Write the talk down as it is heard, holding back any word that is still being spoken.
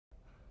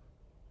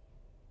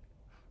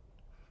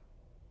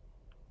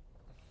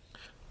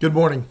Good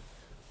morning.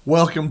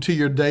 Welcome to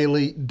your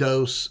daily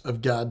dose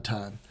of God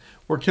time.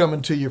 We're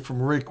coming to you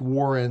from Rick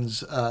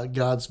Warren's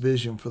God's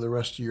Vision for the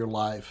Rest of Your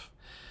Life.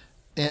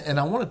 And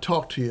I want to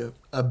talk to you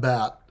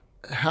about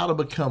how to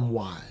become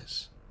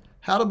wise.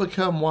 How to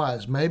become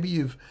wise. Maybe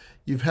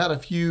you've had a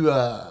few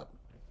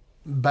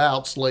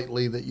bouts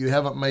lately that you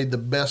haven't made the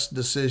best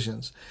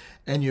decisions,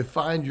 and you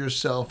find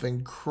yourself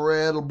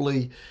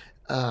incredibly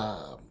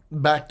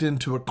backed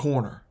into a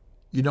corner.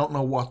 You don't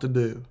know what to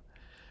do.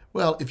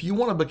 Well, if you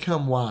want to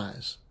become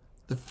wise,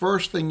 the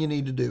first thing you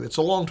need to do, it's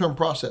a long-term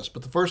process,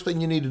 but the first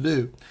thing you need to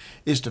do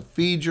is to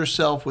feed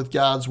yourself with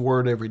God's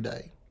Word every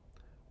day.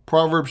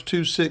 Proverbs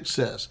 2:6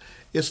 says,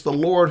 "It's the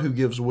Lord who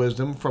gives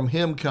wisdom. From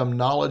Him come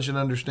knowledge and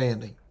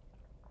understanding."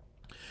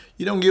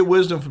 You don't get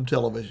wisdom from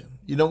television.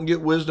 You don't get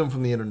wisdom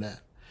from the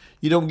internet.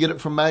 You don't get it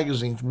from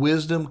magazines.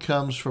 Wisdom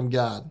comes from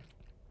God.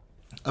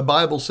 The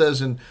Bible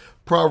says in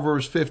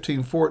Proverbs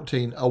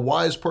 15:14, "A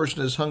wise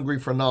person is hungry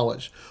for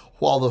knowledge,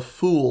 while the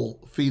fool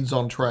feeds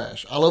on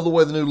trash." I love the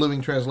way the New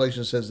Living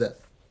Translation says that.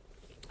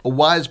 A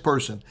wise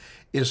person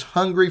is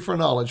hungry for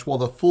knowledge, while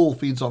the fool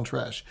feeds on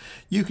trash.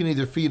 You can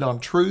either feed on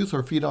truth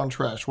or feed on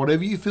trash.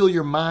 Whatever you fill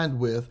your mind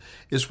with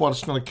is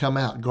what's going to come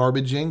out.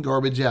 Garbage in,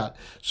 garbage out.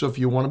 So if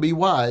you want to be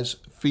wise,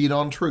 feed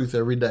on truth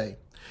every day.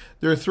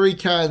 There are three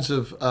kinds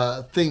of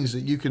things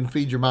that you can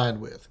feed your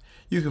mind with.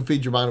 You can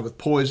feed your mind with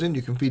poison,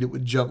 you can feed it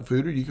with junk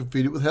food, or you can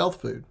feed it with health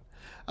food.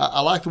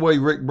 I like the way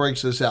Rick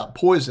breaks this out.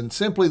 Poison,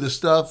 simply the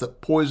stuff that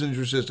poisons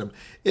your system.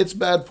 It's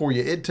bad for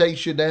you. It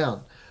takes you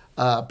down.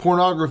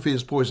 Pornography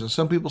is poison.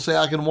 Some people say,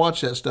 I can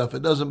watch that stuff.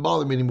 It doesn't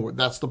bother me anymore.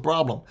 That's the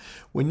problem.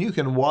 When you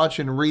can watch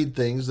and read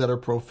things that are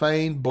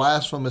profane,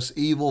 blasphemous,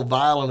 evil,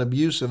 vile, and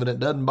abusive, and it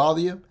doesn't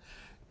bother you,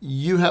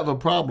 you have a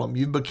problem.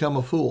 You've become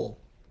a fool.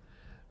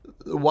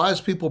 Wise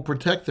people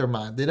protect their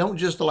mind. They don't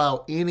just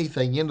allow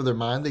anything into their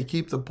mind. They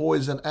keep the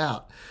poison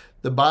out.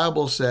 The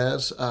Bible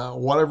says,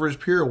 whatever is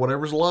pure,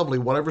 whatever is lovely,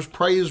 whatever is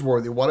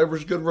praiseworthy, whatever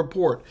is good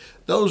report,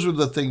 those are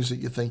the things that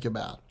you think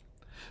about.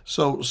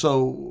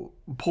 So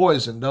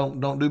poison,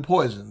 don't do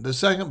poison. The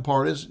second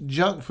part is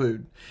junk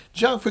food.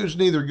 Junk food is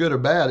neither good or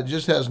bad. It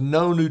just has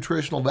no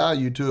nutritional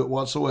value to it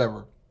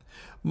whatsoever.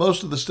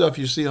 Most of the stuff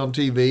you see on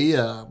TV,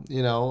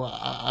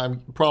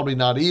 I'm probably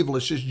not evil.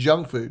 It's just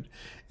junk food.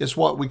 It's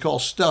what we call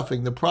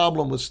stuffing. The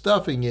problem with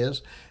stuffing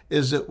is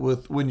that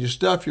when you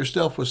stuff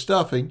yourself with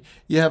stuffing,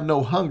 you have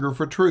no hunger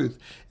for truth.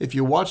 If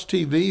you watch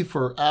TV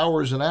for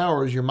hours and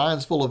hours, your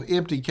mind's full of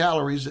empty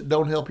calories that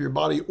don't help your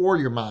body or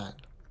your mind.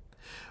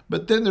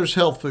 But then there's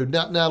health food.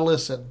 Now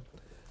listen,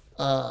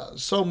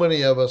 so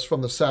many of us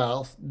from the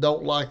South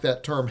don't like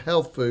that term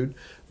health food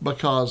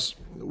because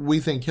we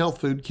think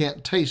health food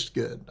can't taste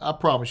good. I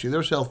promise you,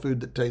 there's health food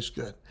that tastes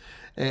good.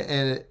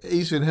 And it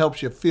even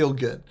helps you feel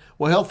good.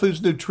 Well, health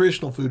food's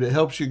nutritional food. It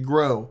helps you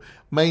grow,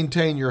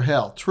 maintain your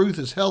health. Truth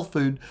is health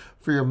food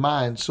for your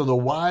mind. So the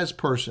wise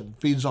person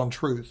feeds on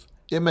truth.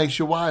 It makes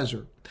you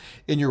wiser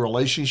in your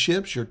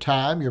relationships, your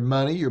time, your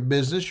money, your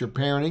business, your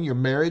parenting, your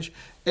marriage,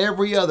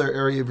 every other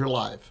area of your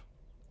life.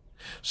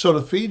 So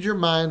to feed your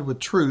mind with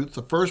truth,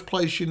 the first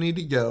place you need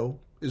to go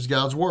is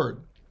God's Word.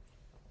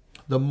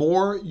 The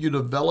more you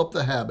develop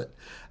the habit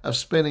of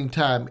spending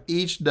time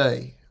each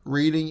day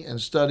reading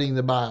and studying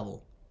the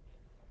Bible,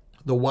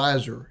 the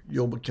wiser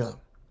you'll become.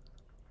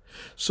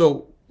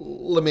 So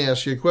let me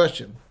ask you a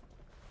question.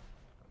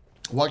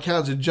 What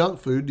kinds of junk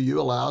food do you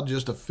allow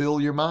just to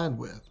fill your mind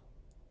with?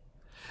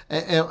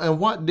 And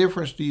what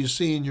difference do you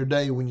see in your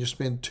day when you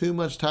spend too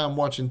much time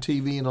watching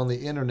TV and on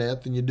the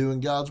internet than you do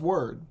in God's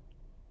Word?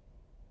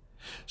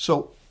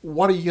 So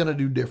what are you going to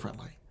do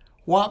differently?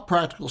 What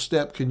practical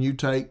step can you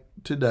take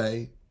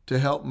today to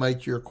help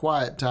make your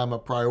quiet time a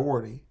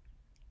priority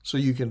so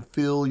you can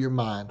fill your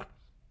mind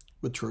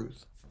with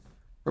truth?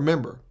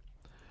 Remember,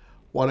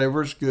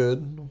 whatever is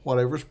good,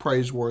 whatever is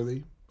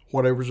praiseworthy,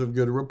 whatever is of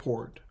good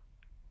report.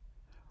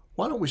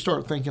 Why don't we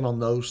start thinking on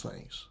those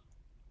things?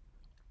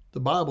 The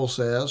Bible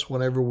says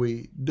whenever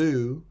we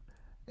do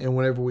and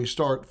whenever we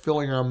start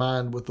filling our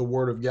mind with the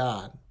Word of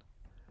God,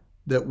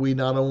 that we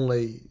not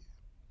only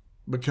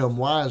become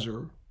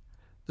wiser,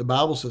 the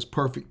Bible says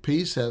perfect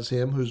peace has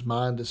him whose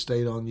mind is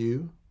stayed on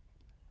you.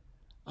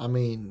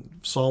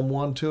 Psalm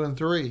 1, 2, and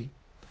 3,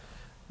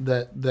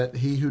 that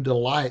he who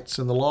delights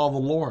in the law of the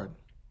Lord,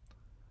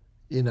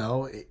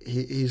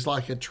 he's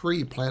like a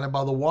tree planted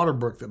by the water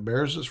brook that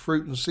bears its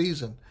fruit in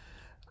season,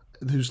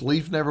 whose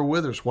leaf never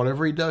withers.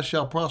 Whatever he does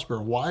shall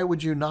prosper. Why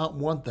would you not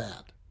want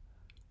that?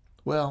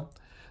 Well,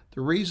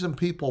 the reason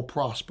people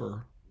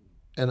prosper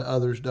and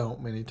others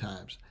don't many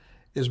times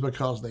is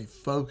because they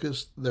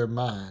focus their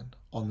mind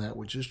on that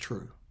which is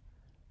true,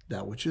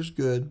 that which is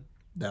good,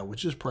 that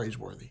which is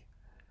praiseworthy.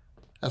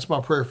 That's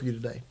my prayer for you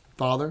today.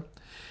 Father,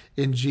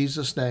 in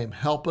Jesus' name,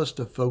 help us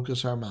to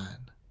focus our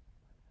mind,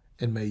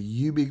 and may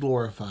you be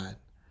glorified,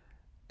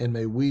 and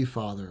may we,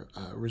 Father,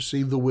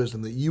 receive the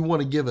wisdom that you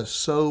want to give us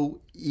so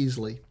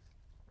easily.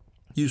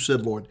 You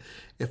said, Lord,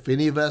 if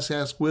any of us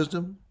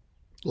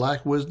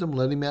lack wisdom,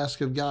 let him ask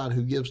of God,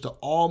 who gives to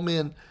all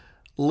men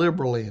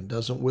liberally and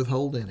doesn't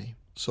withhold any.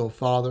 So,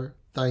 Father,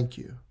 thank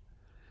you.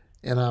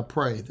 And I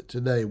pray that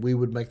today we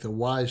would make the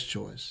wise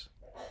choice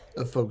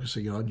of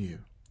focusing on you.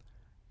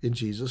 In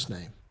Jesus'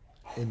 name,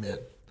 amen.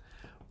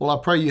 Well,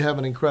 I pray you have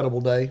an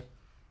incredible day.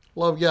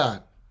 Love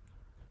God.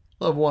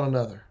 Love one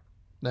another.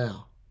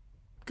 Now,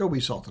 go be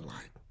salt and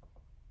light.